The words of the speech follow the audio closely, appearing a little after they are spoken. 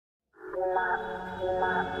So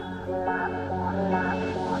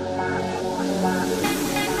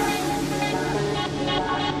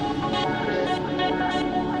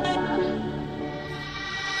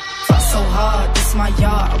hard, this is my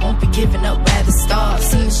yard. I won't be giving up, rather start.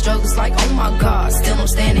 Seeing struggles like, oh my God, still I'm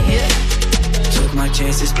standing here. Took my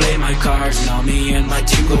chances, play my cards. Now me and my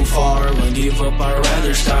team go far. Won't give up, I'd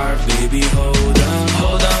rather starve. Baby, hold on,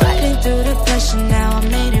 hold on. Fighting through the pressure, now I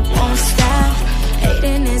made it, won't stop.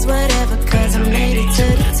 Hating is whatever, cause I made it to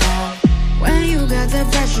the top. When you got the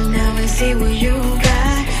pressure, now I see what you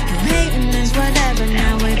got. You hating is whatever,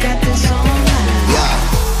 now we got this on live.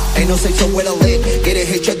 Yeah. Ain't no say so well lit. Get it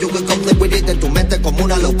hit you can complete with it. En tu mente como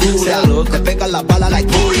una locura. Te pegan la bala like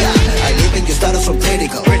booyah. I live in your status so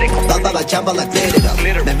critical. Dada la chamba like glitter.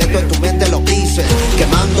 Me meto en tu mente lo hice.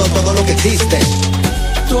 Quemando todo lo que existe.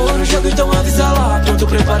 Tô no jogo, então avisa lá. Pronto,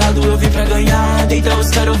 preparado, eu vim pra ganhar. Deita os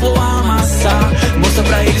caras, eu vou amassar. Mostra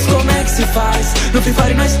pra eles como é que se faz. No Free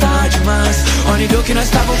Fire nós tá demais. Ó o nível que nós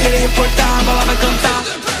tá, vão querer reportar. A bala vai cantar.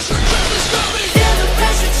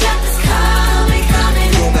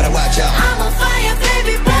 Watch out. I'm on fire,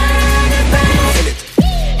 baby, burn it, burn it.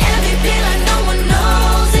 MVP like no one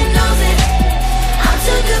knows it, knows it. I'm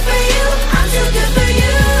too good for you, I'm too good for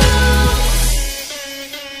you.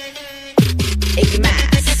 Hey,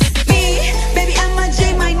 mask. Me, baby, I'm a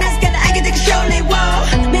G, my nice girl, I can take a show, like wow.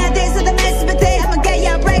 Me a dance of the mess, but I'ma get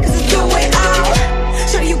ya break, cause I do it all.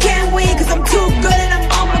 Show you can't win, cause I'm too good and I'm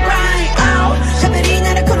on my grind, oh. 샤벨이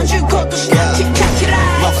나를 걸어주고 또 신나 킥킥이라.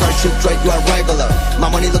 My first shoot straight, you are regular. My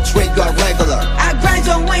money looks straight, you are regular. I grind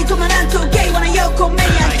on way to my 9 to gay when I yoko me,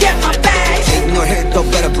 I get my bag. Ain't no hit, no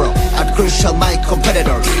better, bro. I'm crucial, my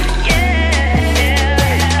competitor.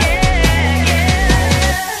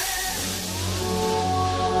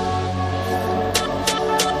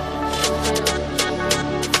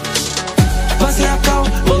 Passei a cal,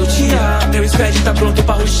 vou lutear. Meu squad tá pronto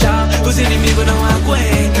pra rushar. Os inimigos não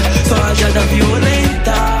aguentam, só rajada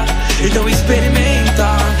violenta. Então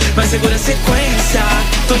experimenta, mas segura a sequência.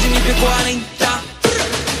 Tô de nível 40.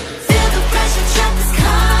 Feel the pressure, trap is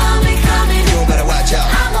coming, coming. You better watch out.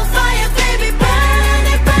 I'm on fire, baby, burn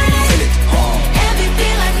it, burn it. Feel it. MVP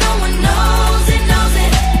like no one knows it, knows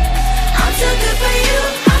it. I'm too good for you,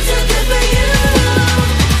 I'm too good for you.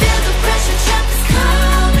 Feel the pressure, trap is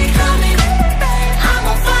coming, coming. I'm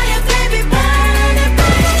on fire, baby, burn it,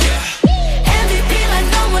 burn it. MVP like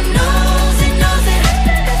no one knows it, knows it.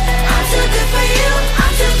 I'm too good for you,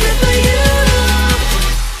 I'm too good for you.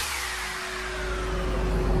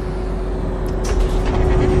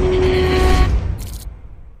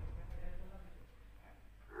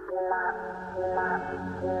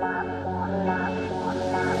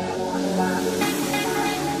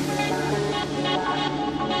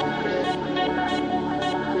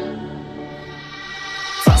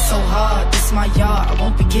 Fought so hard, this is my yard. I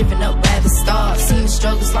won't be giving up, rather start. Seeing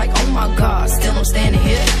struggles like, oh my God, still I'm standing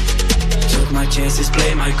here. Took my chances,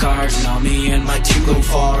 play my cards. Now me and my team go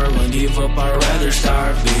far. Won't give up, I'd rather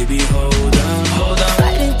starve. Baby, hold on, hold on.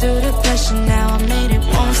 Fighting through the pressure, now I made it,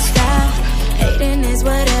 won't stop. Hating is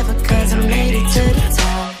whatever, cause I made it to the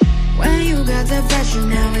top. When you got the pressure,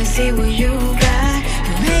 now we see what you got.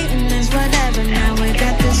 You hating is whatever, now we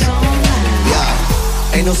got this on live.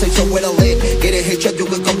 Yeah. Ain't no say so well lit. Get it hit you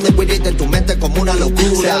can complete with it. En tu mente como una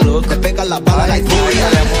locura. Te pegan la bala like booyah.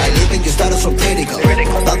 I live in your status so critical.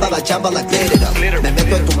 Dada la chamba like glitter. Me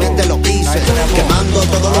meto en tu mente lo hice. Quemando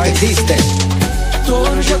todo lo que existe. Tô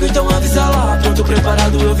no jogo, então avisa lá. Pronto,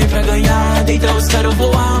 preparado, eu vim pra ganhar. Deita os caras, eu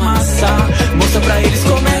vou amassar. Mostra pra eles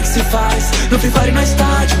como é que se faz. No Free Fire nós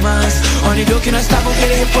tá demais. Ó o nível que nós tá, vão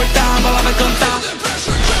querer reportar. A bala vai cantar.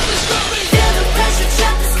 Feel the pressure,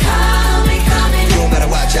 trap is coming, coming. You better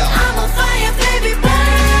watch out. I'm on fire, baby,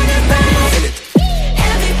 burn it, burn it. Feel it.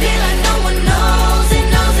 MVP like no one knows it,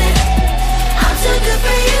 knows it. I'm too good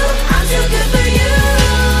for you, I'm too good for you.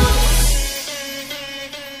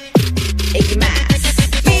 Hey, mask.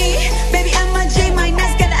 Me, baby, I'm a G, my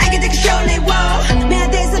nice girl, I can take a show, like wow. Me a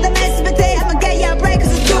dance of the mess, but I'ma get ya break,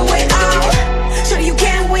 cause I do it all. Show you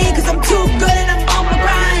can't win, cause I'm too good and I'm on my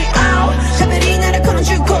grind, oh. 샤벨이 나를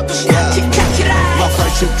걸어주고 또 신나 킥킥이라. My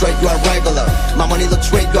first shoot straight, you are regular. My money looks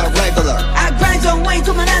straight, you are regular. I grind on way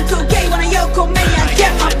to my 9 to gay when I yoko me, I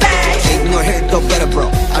get my bag. Ain't no hit, no better, bro.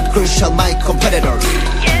 I'm crucial, my competitor.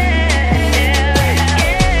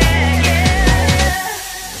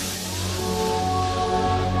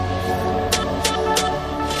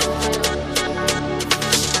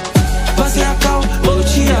 Passei a cal, vou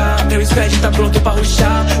lutear. Meu squad tá pronto pra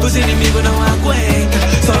rushar. Os inimigos não aguentam,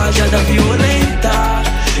 só rajada violenta.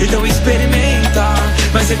 Então experimenta,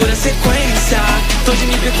 mas segura a sequência. Tô de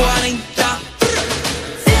nível 40.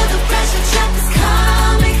 Feel the pressure,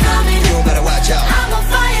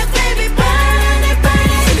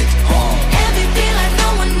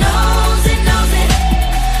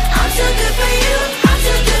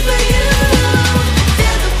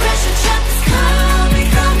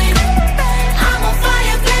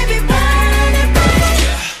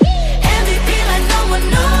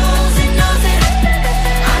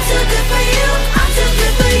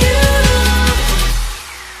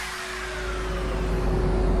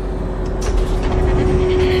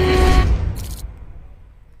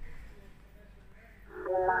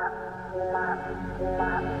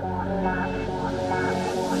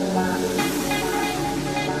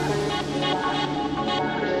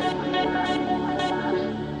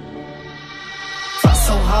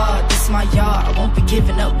 my yard, I won't be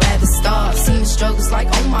giving up, rather starve. Seen struggles like,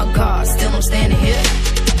 oh my God, still I'm standing here.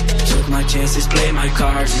 Took my chances, play my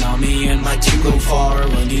cards. Now me and my team go far.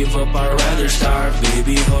 Won't give up, I'd rather starve.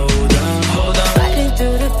 Baby, hold on, hold on. Fighting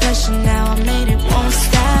through the pressure, now I made it, won't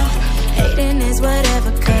stop. Hating is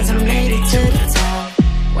whatever, cause I made it to the top.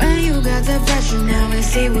 When you got the pressure, now we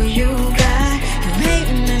see what you got. You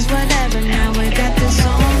hating is whatever, now we got this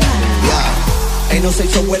on live. Yeah, ain't no say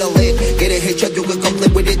so well lit. Get it hit shot, you can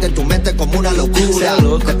complete with it. En tu mente como una locura.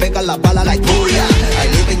 Te pegan la bala like booyah. I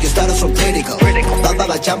live in your status so critical. Dada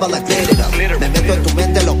la chamba like glitter. Me meto en tu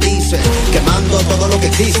mente, lo hice. Quemando todo lo que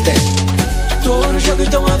existe. Tô no jogo,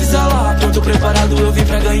 então avisa lá. Pronto, preparado, eu vim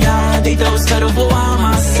pra ganhar. Deita os caras, eu vou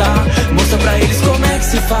amassar. Mostra pra eles como é que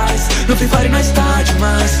se faz. No Free Fire nós tá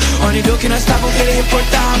demais. Ó o nível que nós tá, vão querer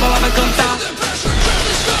reportar. A bala vai cantar.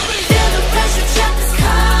 Feel the pressure, trap is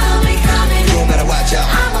coming, coming. You better watch out.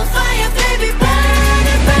 I'm on fire, baby, burn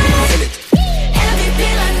it, burn it. MVP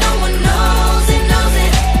like no one knows it, knows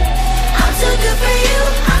it. I'm too good for you,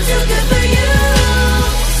 I'm too good for you.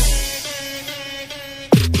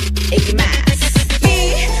 Iggy Mass. Me,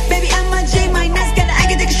 baby, I'm a J, my nice girl, I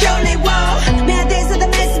can take a show, like wow. Me, I dance to the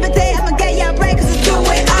mess, but they, I'ma get ya break, cause I do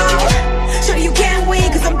it all. Sure you can't win,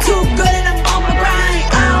 cause I'm too good and I'm on my grind,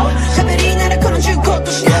 oh. Shabirina, the corner, you go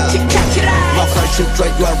to snap, check it My out. friendship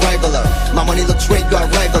straight, you are regular. My money looks straight, you are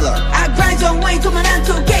regular. I grind on way to my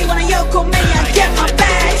 2K, when I yoko, me, I get my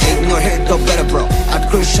bag. In your head, go better, bro. I'm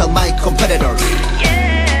crucial, my competitors.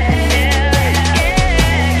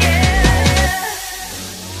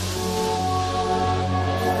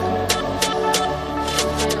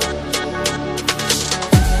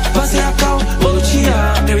 Passei a cal, vou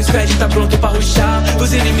lutear. Meu squad tá pronto pra rushar.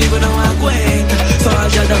 Os inimigos não aguentam, só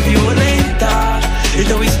rajada violenta.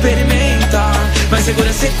 Então experimenta, mas segura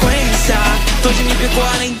a sequência. Tô de nível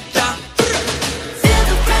 40. Feel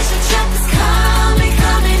the pressure, trap is coming,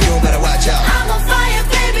 coming. You better watch out. I'm on fire,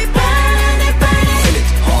 baby, burn it, burn it. Feel it,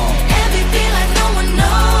 MVP like no one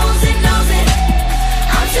knows it, knows it.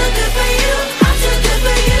 I'm too good for you, I'm too good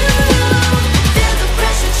for you. Feel the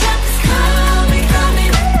pressure, trap is coming,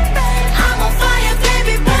 coming. I'm on fire,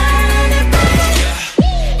 baby, burn it, burn it.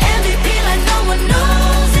 MVP like no one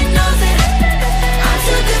knows it, knows it. I'm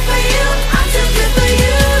too good for you, I'm too good for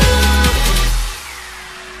you.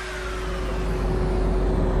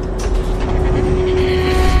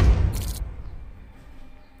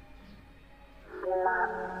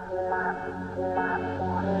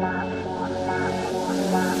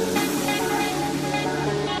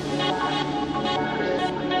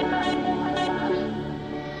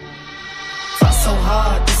 Fought so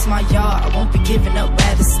hard, this is my yard, I won't be giving up,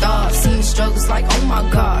 rather starve. Seen struggles like, oh my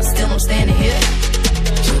God, still I'm standing here.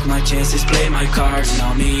 Took my chances, play my cards.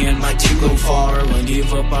 Now me and my team go far. Won't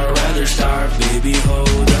give up, I'd rather starve. Baby,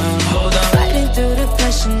 hold on, hold on. Fighting through the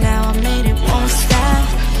pressure, now I made it, won't stop.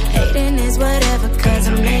 Hating is whatever, cause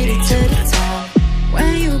I made it to the top.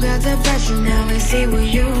 When you got the pressure, now we see what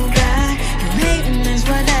you got. You hating is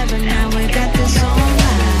whatever, now we got this on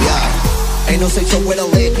live. yeah. Ain't no say so well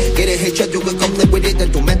lit. Get it hit shot, you can complete with it.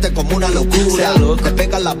 En tu mente como una locura. Te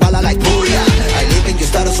pegan la bala like booyah. I live in your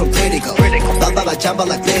status so critical. Dada la chamba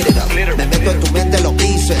like glitter. Me meto en tu mente, lo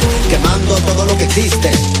hice. Quemando todo lo que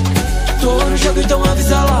existe. Tô no jogo, então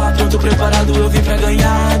avisa lá. Pronto, preparado, eu vim pra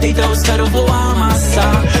ganhar. Deita os caras, eu vou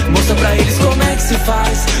amassar. Mostra pra eles como é que se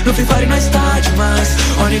faz. No Free Fire nós tá demais.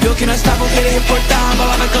 Ó o nível que nós tá, vão querer reportar. A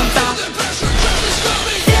bala vai cantar.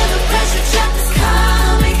 Feel the pressure, trap is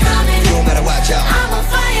coming, coming. You better watch out. I'm on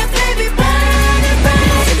fire, baby, burn it, burn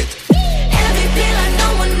it. Feel it, MVP like no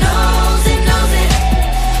one knows it, knows it.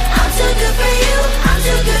 I'm too good for you, I'm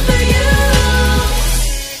too good for you.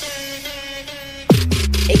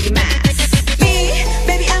 Iggy Mass. Me,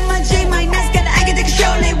 baby, I'm a J, my nice girl, I can take a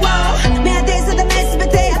show, like wow. Me, I dance to the mess,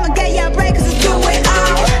 but they, I'ma get ya break, cause I do it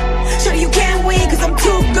all. Sure you can't win, cause I'm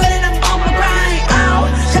too good and I'm on my grind, oh.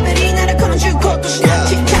 Shabirina, the corner, you go to snap,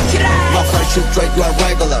 check it my out. friendship straight, you are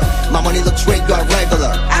regular. My money looks straight, you are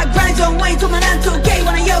regular. I grind on way to my 2K,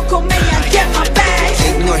 when I yoko, me, I get my bag.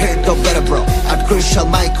 In your head, go better, bro. I'm crucial,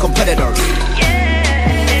 my competitors.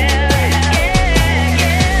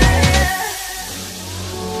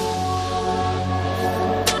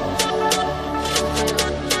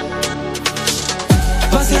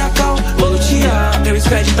 Passei a cal, vou lutear. Meu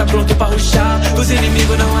squad tá pronto pra rushar. Os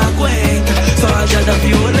inimigos não aguentam, só rajada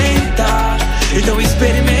violenta. Então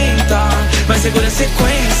experimenta, mas segura a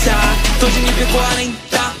sequência. Tô de nível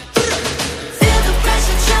 40. Feel the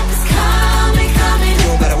pressure, trap is coming, coming.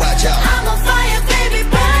 You better watch out. I'm on fire, baby,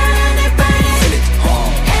 burn it, burn it. Feel it,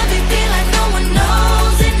 MVP like no one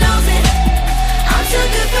knows it, knows it. I'm too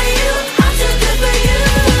good for you, I'm too good for you.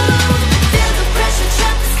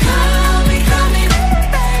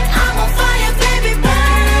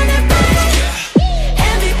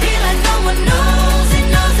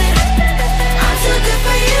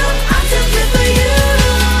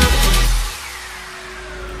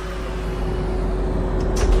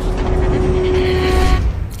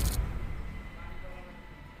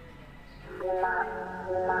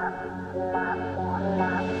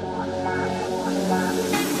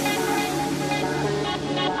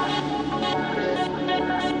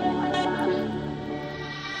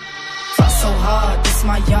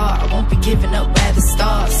 giving up at the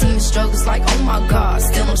start. Seeing struggles like, oh my God,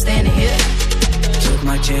 still I'm standing here. Took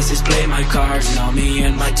my chances, play my cards. Now me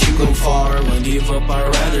and my team go far. Won't give up,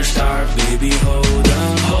 I'd rather starve. Baby, hold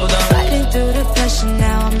on, hold on. Fighting through the pressure,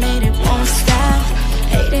 now I made it, won't stop.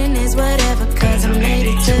 Hating is whatever, cause I made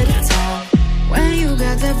it to the top. When you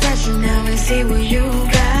got the pressure, now I see what you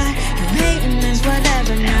got. You hating is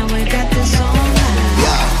whatever, now we got this on live.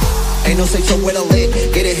 Yeah, ain't no sexo with a lick.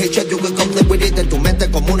 Get it hit you, you can come live with it. En tu mente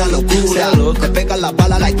como una locura. Te pegan la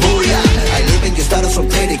bala like booyah. I live in your status so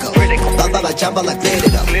critical. Dada la chamba like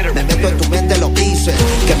glitter. Me meto en tu mente lo quise,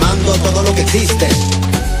 quemando todo lo que existe.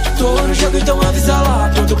 Tô no jogo, então avisa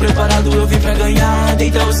lá. Pronto, preparado, eu vim pra ganhar.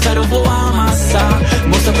 Deita os caras, eu vou amassar.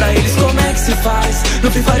 Mostra pra eles como é que se faz.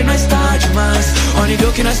 No Free Fire nós tá demais. Ó o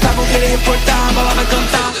nível que nós tá, vão querer reportar. A bala vai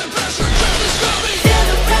cantar. Feel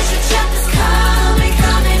the pressure, trap is coming,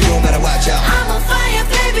 coming. You better watch out. I'm on fire,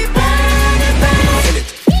 baby, burning, burning. Feel it.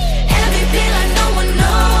 MVP like no one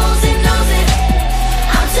knows it, knows it.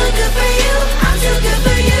 I'm too good for you, I'm too good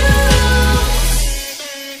for you.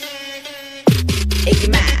 Iggy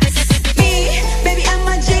Mass. Me, baby, I'm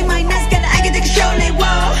a J, my nice girl, I can take a show, like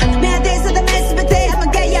wow. Me a days of the mess, but they, I'ma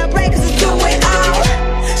get ya break, cause I do it all.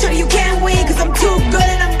 Show you can't win, cause I'm too good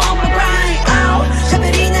and I'm on my grind, oh.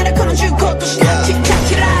 샤벨이 나를 걸어주고 또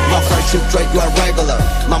틱탁이라. My friendship straight, you are regular.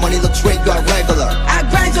 My money looks straight, you are regular. I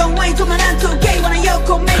grind on way, 도만 안 통해, when I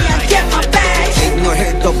yoko, me, I get my bag. In your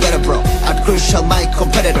head, go better, bro. I crucial my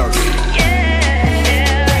competitors.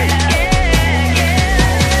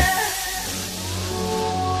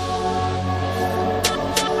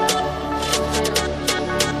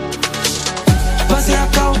 Passei a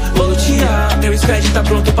cal, vou lutear. Meu squad tá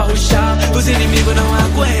pronto pra rushar. Os inimigos não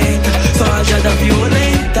aguentam, só rajada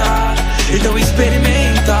violenta. Então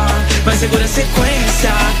experimenta, mas segura a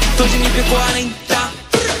sequência. Tô de nível 40.